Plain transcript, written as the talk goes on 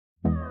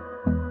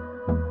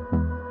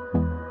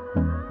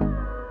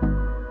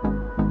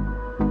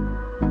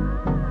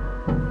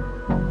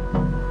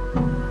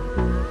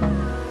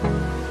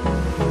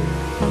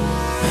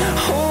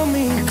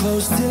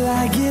close till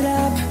I get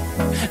up.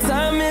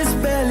 Time is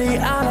barely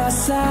on our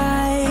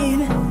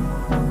side.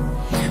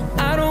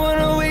 I don't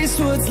wanna waste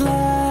what's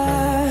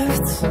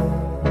left.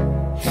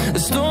 The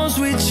storms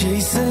we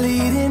chase are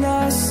leading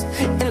us,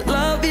 and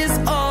love is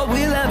all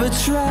we'll ever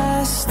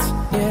trust.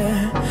 Yeah,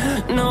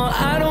 no,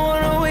 I don't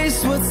wanna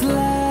waste what's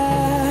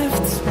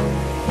left.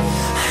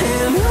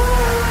 And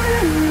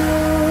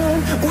on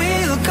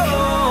we'll go,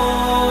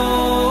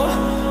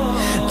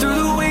 through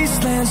the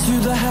wastelands,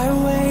 through the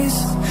highways,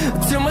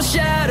 till my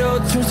shadow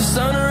turns to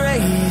sun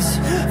rays.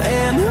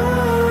 And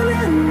on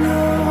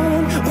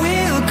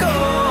we'll go,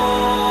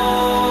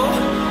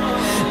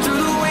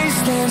 through the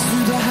wastelands,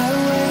 through the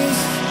highways,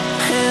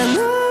 and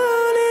on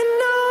we'll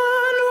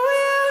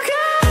go.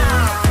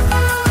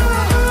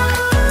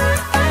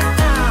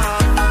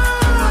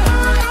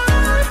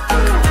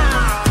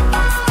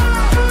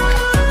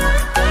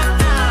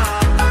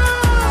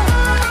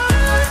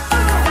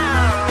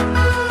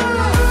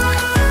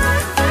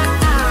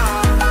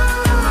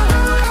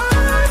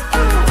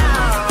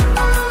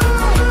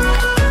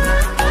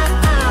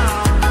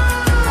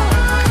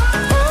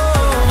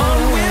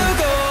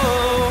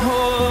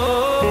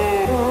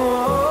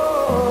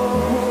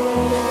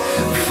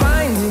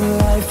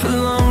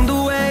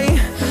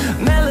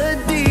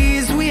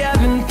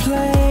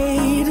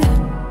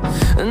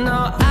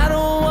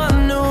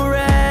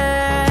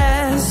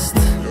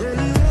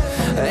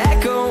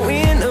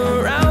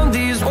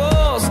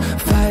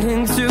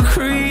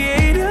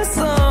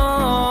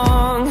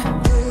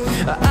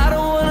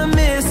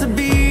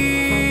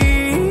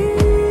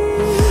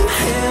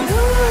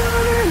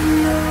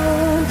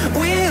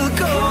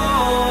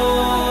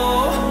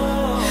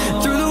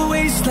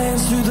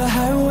 Through the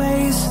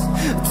highways,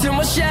 till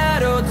my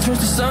shadow turns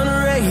to sun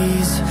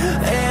rays.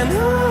 And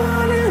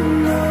on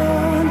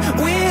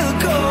we'll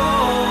go,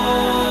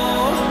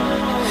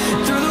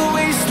 through the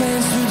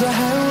wastelands, through the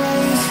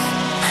highways,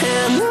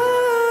 and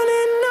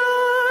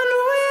on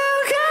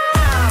we'll go.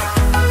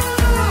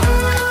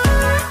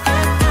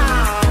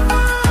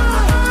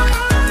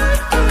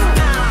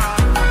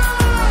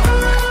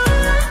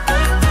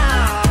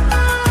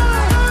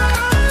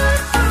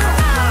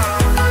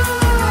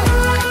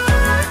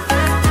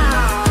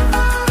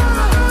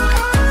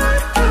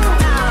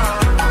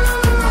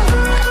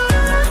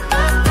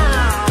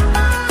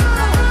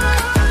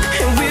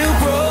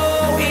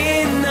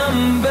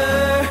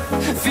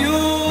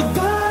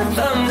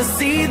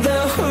 See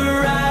the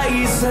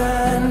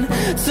horizon,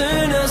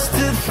 turn us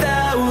to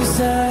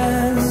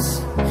thousands,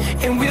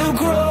 and we'll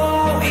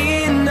grow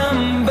in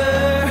number,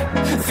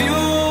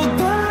 fueled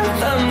by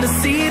them. To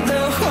see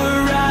the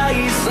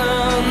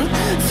horizon,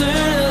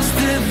 turn us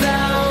to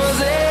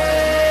thousands,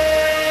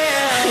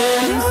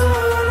 and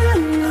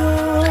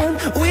on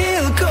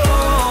we'll go,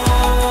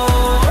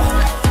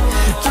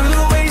 through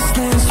the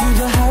wastelands, through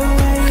the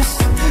highways,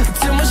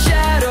 till my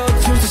shadow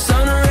turns to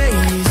sun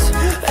rays.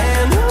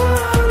 And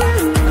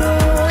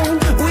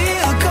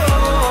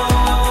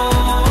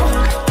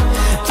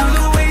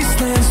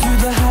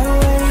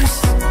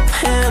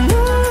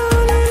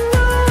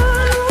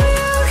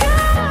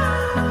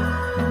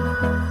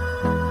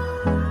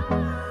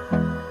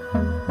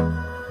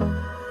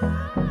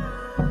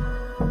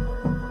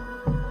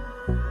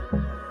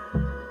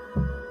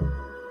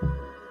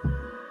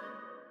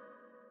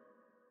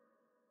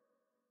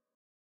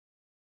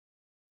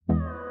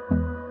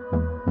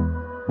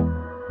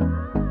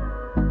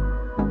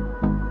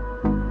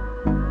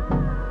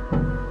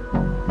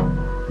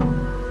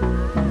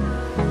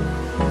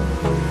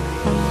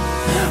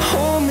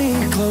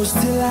close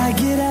till I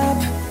get up.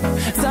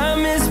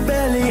 Time is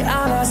barely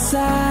on our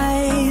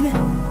side.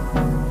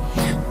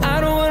 I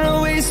don't wanna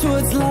waste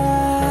what's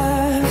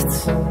left.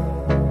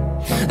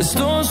 The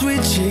storms we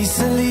chase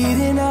are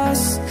leading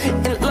us,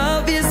 and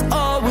love is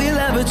all we'll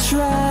ever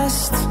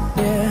trust.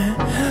 Yeah,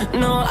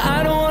 no,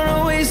 I don't wanna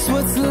waste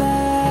what's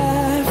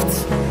left.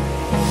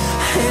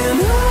 And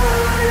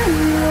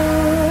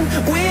on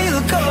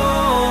we'll go,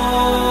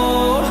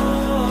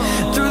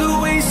 through the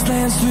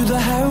wastelands, through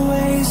the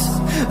highways,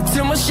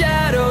 till my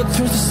shadow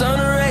turns to sun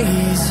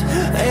rays.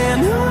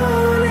 And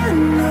on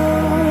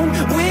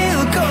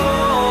we'll go,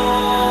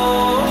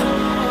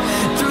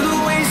 through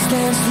the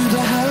wastelands, through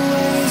the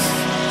highways,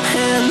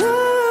 and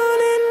on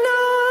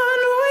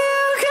we'll go.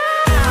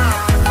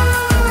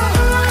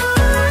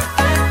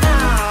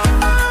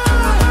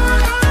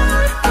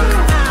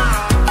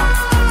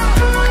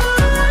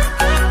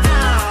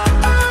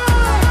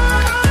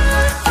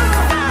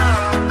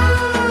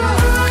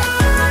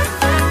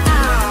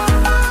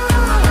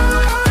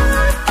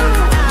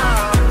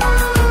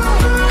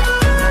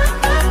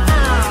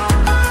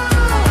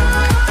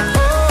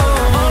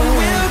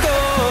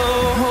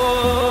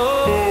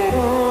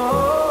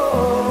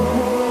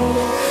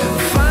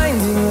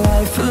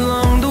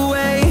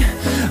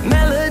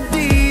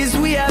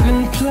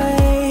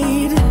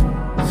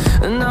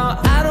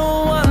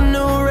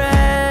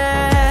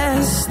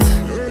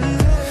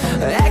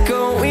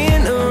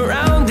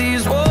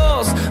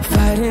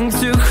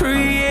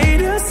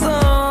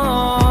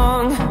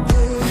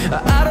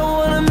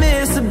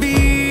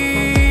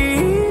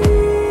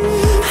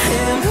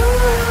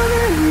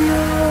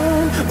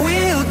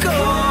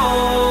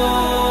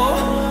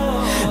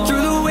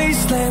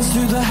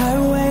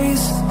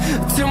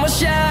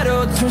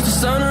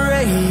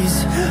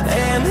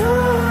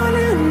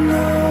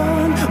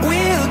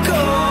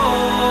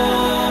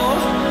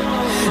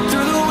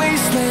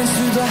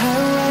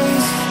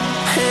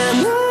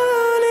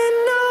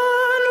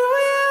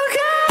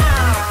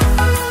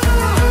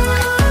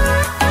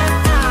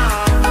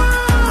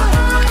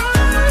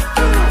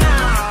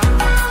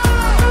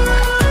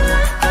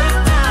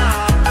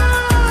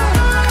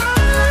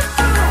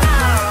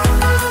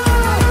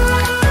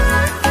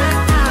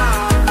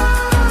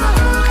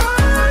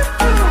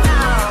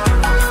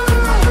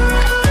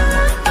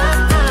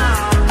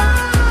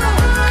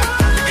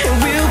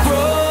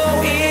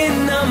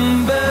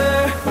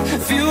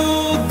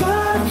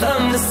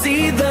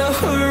 see the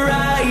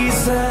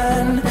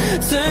horizon,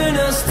 turn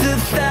us to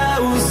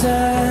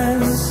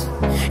thousands,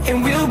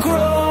 and we'll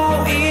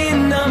grow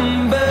in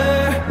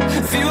number,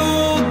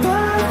 fueled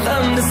by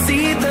them. To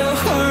see the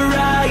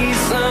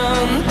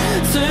horizon,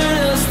 turn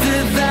us to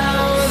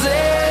thousands,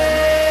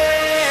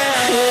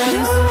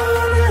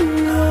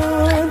 and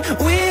on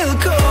we'll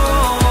go,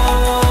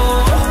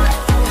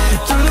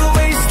 through the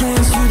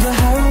wastelands, through the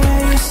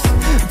highways,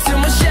 till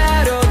my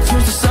shadow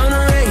turns to sun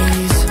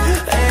rays.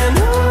 And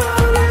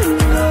on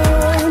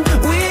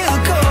we'll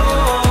go,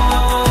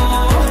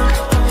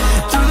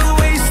 through the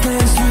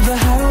wastelands, through the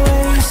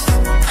highways,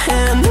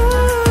 and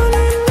on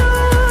we'll go.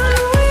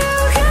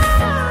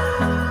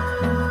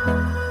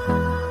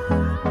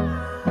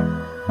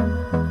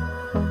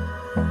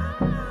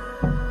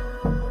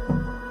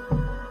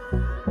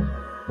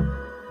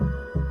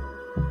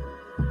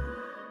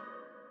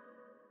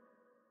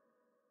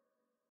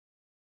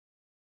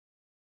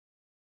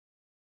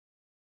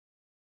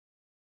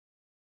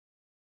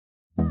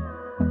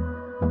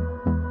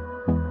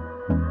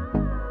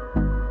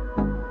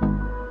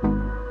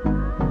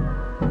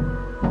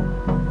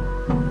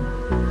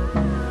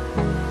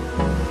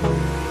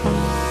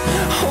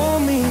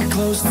 Hold me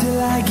close till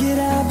I get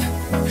up.